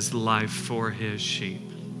his life for his sheep.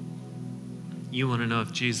 You want to know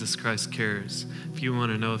if Jesus Christ cares. If you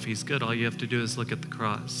want to know if he's good, all you have to do is look at the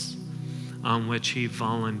cross on which he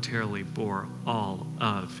voluntarily bore all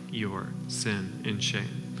of your sin and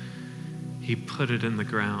shame. He put it in the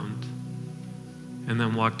ground and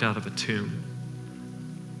then walked out of a tomb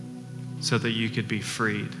so that you could be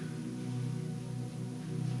freed.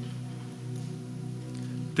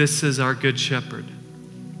 This is our good shepherd.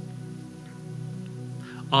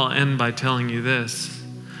 I'll end by telling you this.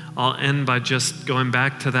 I'll end by just going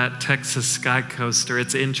back to that Texas sky coaster.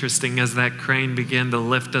 It's interesting as that crane began to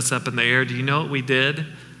lift us up in the air. Do you know what we did?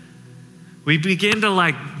 We began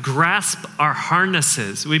to grasp our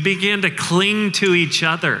harnesses. We began to cling to each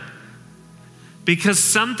other. Because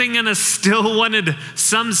something in us still wanted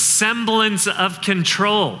some semblance of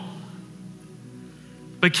control.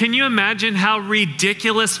 But can you imagine how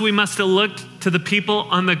ridiculous we must have looked to the people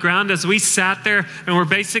on the ground as we sat there and we're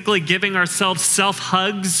basically giving ourselves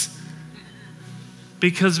self-hugs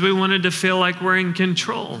because we wanted to feel like we're in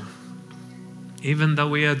control, even though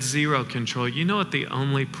we had zero control. You know what the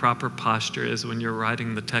only proper posture is when you're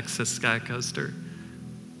riding the Texas Sky Coaster?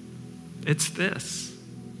 It's this.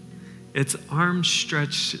 It's arms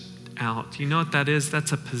stretched out. You know what that is?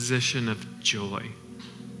 That's a position of joy.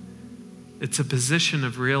 It's a position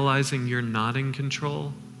of realizing you're not in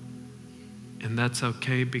control, and that's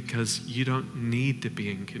okay because you don't need to be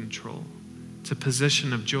in control. It's a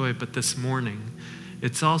position of joy, but this morning,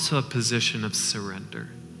 it's also a position of surrender,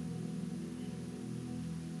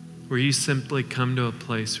 where you simply come to a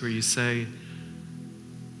place where you say,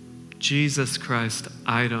 Jesus Christ,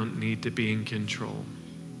 I don't need to be in control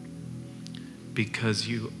because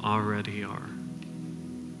you already are.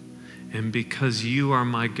 And because you are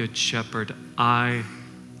my good shepherd, I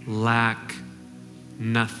lack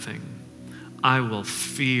nothing. I will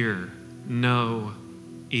fear no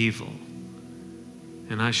evil,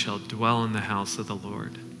 and I shall dwell in the house of the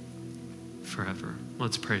Lord forever.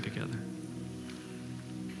 Let's pray together.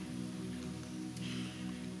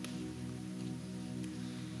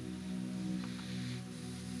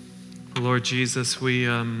 Lord Jesus, we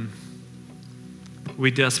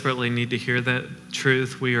desperately need to hear that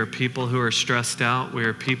truth. We are people who are stressed out. We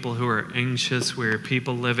are people who are anxious. We are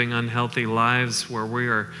people living unhealthy lives where we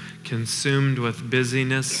are consumed with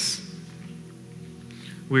busyness.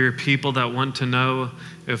 We are people that want to know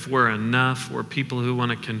if we're enough. We're people who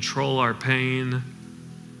want to control our pain.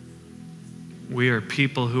 We are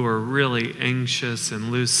people who are really anxious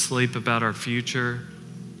and lose sleep about our future.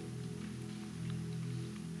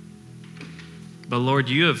 But Lord,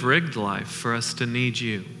 you have rigged life for us to need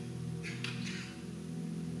you.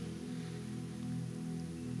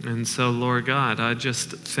 And so, Lord God, I just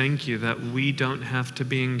thank you that we don't have to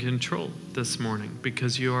be in control this morning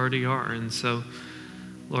because you already are. And so,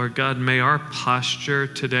 Lord God, may our posture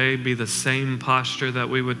today be the same posture that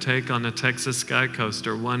we would take on a Texas Sky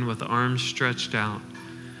Coaster, one with arms stretched out,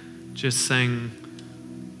 just saying,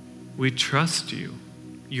 we trust you.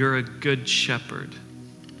 You're a good shepherd.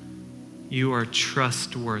 You are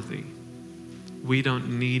trustworthy. We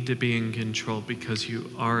don't need to be in control because you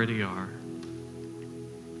already are.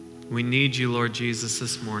 We need you, Lord Jesus,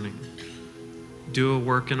 this morning. Do a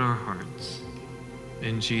work in our hearts.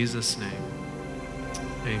 In Jesus' name,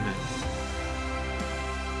 amen.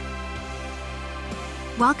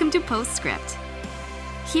 Welcome to Postscript.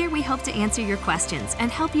 Here we hope to answer your questions and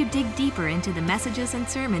help you dig deeper into the messages and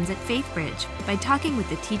sermons at Faithbridge by talking with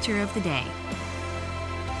the teacher of the day.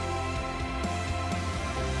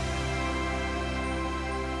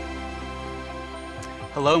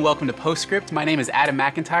 Hello and welcome to Postscript. My name is Adam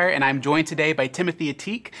McIntyre and I'm joined today by Timothy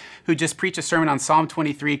Ateek, who just preached a sermon on Psalm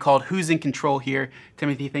 23 called Who's in Control Here?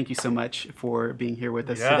 Timothy, thank you so much for being here with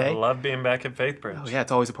us today. Yeah, I love being back at Faithbridge. Oh yeah,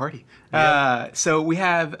 it's always a party. Yeah. So we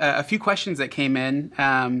have a few questions that came in,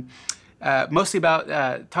 mostly about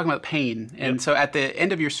talking about pain. And so at the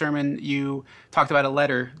end of your sermon, you talked about a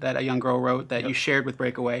letter that a young girl wrote that you shared with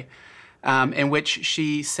Breakaway, in which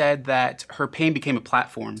she said that her pain became a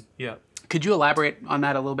platform. Yeah. Could you elaborate on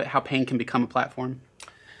that a little bit, how pain can become a platform?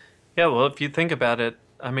 Yeah, well, if you think about it,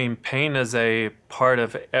 I mean, pain is a part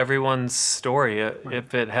of everyone's story. Right.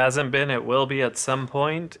 If it hasn't been, it will be at some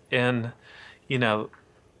point. And, you know,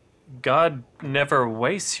 God never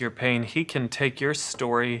wastes your pain. He can take your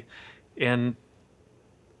story. And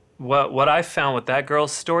what I found with that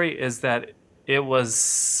girl's story is that it was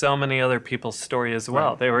so many other people's story as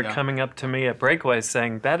well. Right. They were coming up to me at Breakaway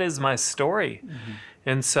saying, that is my story. Mm-hmm.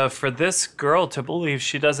 And so for this girl to believe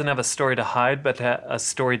she doesn't have a story to hide, but a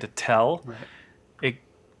story to tell,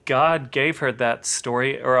 God gave her that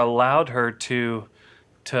story or allowed her to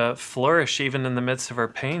flourish even in the midst of her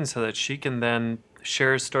pain so that she can then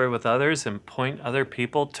share her story with others and point other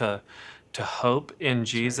people to hope in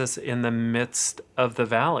Jesus in the midst of the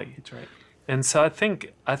valley. That's right. And so I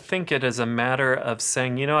think it is a matter of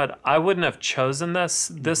saying, you know what, I wouldn't have chosen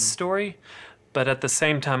this story, but at the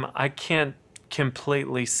same time, I can't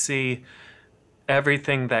completely see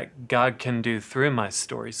everything that God can do through my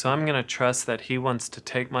story. So I'm going to trust that he wants to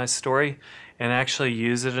take my story and actually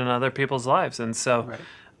use it in other people's lives. And so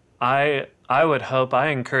I would hope, I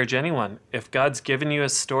encourage anyone, if God's given you a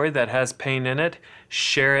story that has pain in it,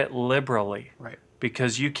 share it liberally. Right.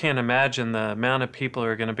 Because you can't imagine the amount of people who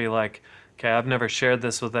are going to be like, okay, I've never shared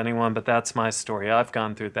this with anyone, but that's my story. I've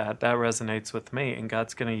gone through that. That resonates with me. And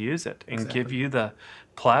God's going to use it and give you the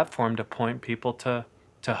platform to point people to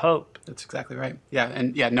hope. That's exactly right. Yeah,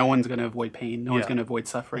 and no one's going to avoid pain. No one's going to avoid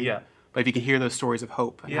suffering. Yeah. But if you can hear those stories of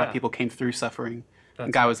hope and how people came through suffering,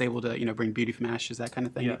 And God was able to, bring beauty from ashes, that kind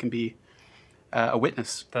of thing. Yeah. It can be a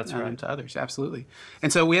witness That's right. to others. Absolutely.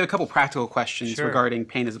 And so we have a couple practical questions Sure. regarding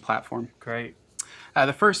pain as a platform. Great.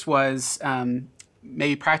 The first was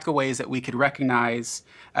maybe practical ways that we could recognize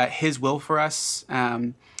His will for us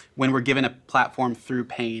when we're given a platform through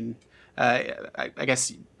pain. I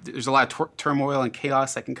guess there's a lot of turmoil and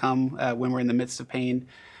chaos that can come when we're in the midst of pain.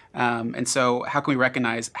 And so how can we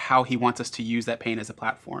recognize how He wants us to use that pain as a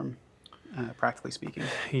platform, practically speaking?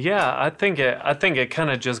 Yeah, I think it kind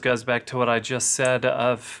of just goes back to what I just said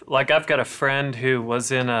of, like, I've got a friend who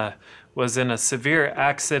was in a severe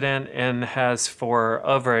accident and has for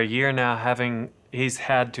over a year now he's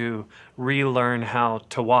had to relearn how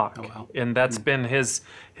to walk. Oh, wow. And that's been his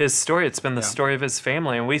story. It's been the story of his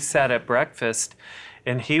family. And we sat at breakfast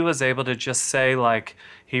and he was able to just say, like,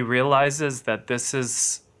 he realizes that this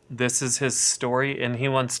is his story and he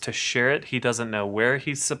wants to share it. He doesn't know where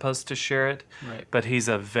he's supposed to share it, Right. but he's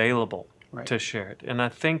available Right. to share it. And I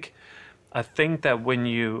think that when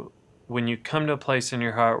you come to a place in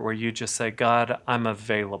your heart where you just say, God, I'm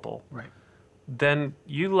available, Right. then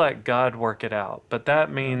you let God work it out. But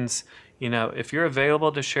that means, if you're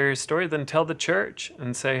available to share your story, then tell the church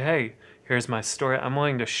and say, hey, here's my story. I'm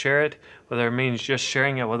willing to share it, whether it means just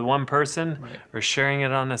sharing it with one person Right. or sharing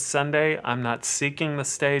it on a Sunday. I'm not seeking the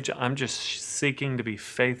stage. I'm just seeking to be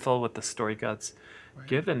faithful with the story God's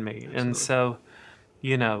given me. Absolutely. And so,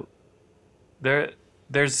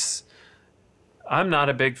 there's I'm not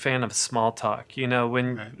a big fan of small talk.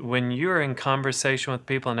 When you're in conversation with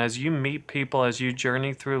people and as you meet people, as you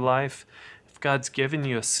journey through life, if God's given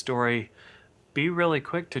you a story, be really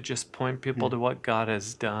quick to just point people to what God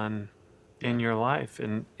has done in your life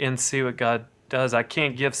and see what God does. I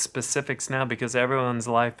can't give specifics now because everyone's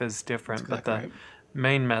life is different, That's exactly but the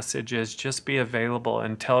main message is just be available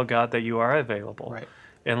and tell God that you are available. Right.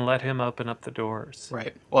 And let Him open up the doors.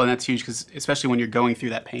 Right. Well, and that's huge because especially when you're going through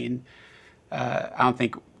that pain, I don't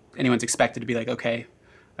think anyone's expected to be like, okay,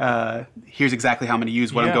 here's exactly how I'm going to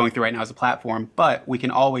use what I'm going through right now as a platform. But we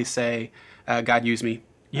can always say, God, use me.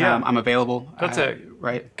 Yeah. I'm available. That's it.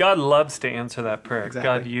 Right. God loves to answer that prayer. Exactly.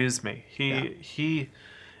 God, use me.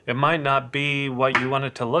 It might not be what you want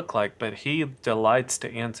it to look like, but He delights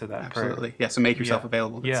to answer that prayer. Absolutely. Yeah, so make yourself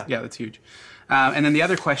available. Yeah. That's huge. And then the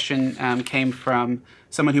other question came from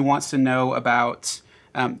someone who wants to know about,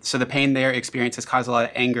 so the pain their experience has caused a lot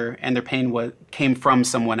of anger, and their pain came from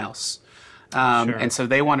someone else. Sure. And so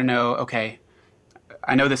they want to know, okay,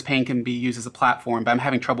 I know this pain can be used as a platform, but I'm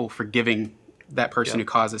having trouble forgiving that person who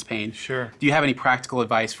caused this pain. Sure. Do you have any practical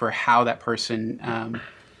advice for how that person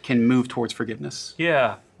can move towards forgiveness?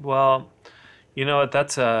 Yeah. Well, you know what?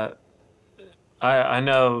 I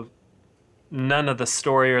know none of the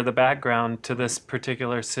story or the background to this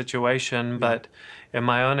particular situation, but in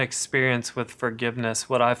my own experience with forgiveness,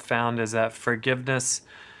 what I've found is that forgiving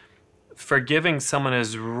someone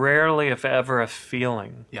is rarely, if ever, a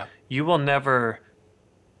feeling. Yeah. You will never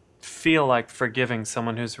feel like forgiving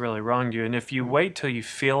someone who's really wronged you. And if you wait till you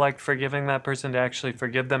feel like forgiving that person to actually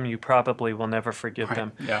forgive them, you probably will never forgive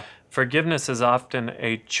them. Yeah. Forgiveness is often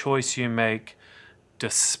a choice you make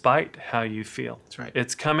despite how you feel. That's right.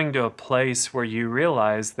 It's coming to a place where you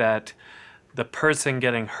realize that the person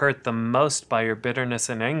getting hurt the most by your bitterness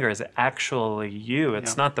and anger is actually you.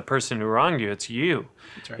 It's not the person who wronged you, it's you.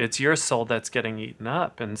 That's right. It's your soul that's getting eaten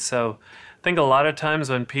up. And so I think a lot of times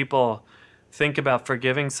when people think about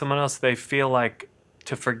forgiving someone else, they feel like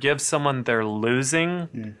to forgive someone, they're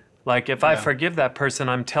losing. Like if I forgive that person,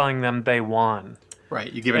 I'm telling them they won.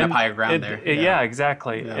 Right. You're giving up higher ground there. Yeah,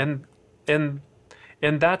 exactly. Yeah.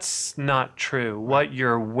 And that's not true. Right. What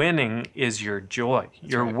you're winning is your joy.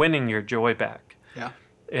 You're winning your joy back. Yeah.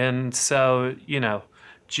 And so,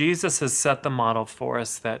 Jesus has set the model for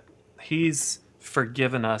us that He's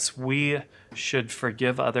forgiven us. We should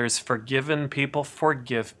forgive others. Forgiven people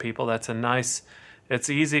forgive people. It's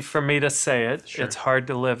easy for me to say it. Sure. It's hard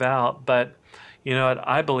to live out. But you know what?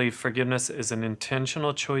 I believe forgiveness is an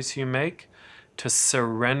intentional choice you make to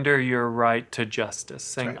surrender your right to justice.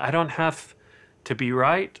 Saying, I don't have to be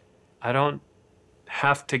right. I don't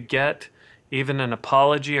have to get even an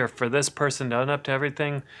apology or for this person to own up to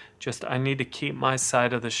everything. Just I need to keep my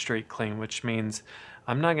side of the street clean, which means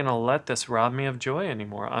I'm not going to let this rob me of joy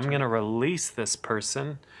anymore. I'm going to release this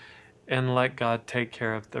person and let God take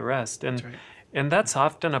care of the rest. And that's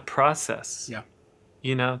often a process. Yeah.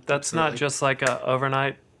 That's Absolutely. not just like a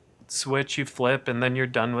overnight switch you flip and then you're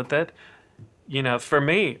done with it. For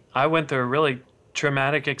me, I went through a really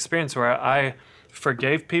traumatic experience where I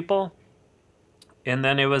forgave people, and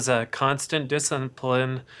then it was a constant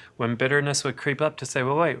discipline when bitterness would creep up to say,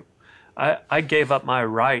 well, wait, I gave up my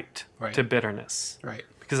right Right. to bitterness. Right.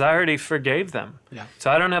 Because I already forgave them. Yeah.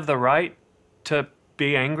 So I don't have the right to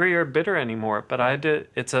be angry or bitter anymore. But I did.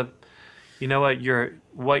 It's a, you know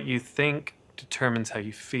what you think determines how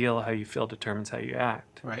you feel determines how you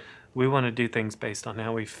act. Right. We want to do things based on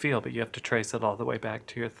how we feel, but you have to trace it all the way back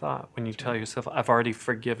to your thought. When you tell yourself, I've already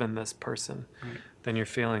forgiven this person, then your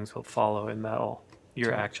feelings will follow, and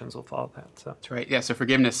your actions will follow that. So That's right. Yeah. So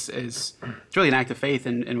forgiveness it's really an act of faith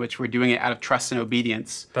in which we're doing it out of trust and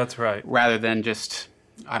obedience. that's right. Rather than just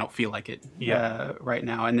I don't feel like it right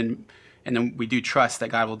now, and then we do trust that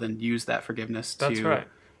God will then use that forgiveness That's to right.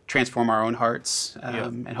 transform our own hearts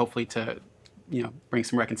and hopefully to bring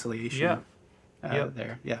some reconciliation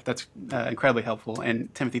there. Yeah, that's incredibly helpful.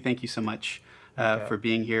 And Timothy, thank you so much for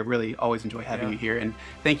being here. Really always enjoy having you here, and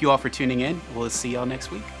thank you all for tuning in. We'll see y'all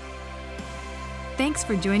next week. Thanks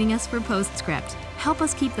for joining us for Postscript. Help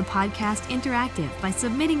us keep the podcast interactive by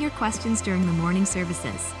submitting your questions during the morning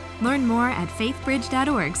services. Learn more at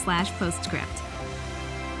faithbridge.org/postscript.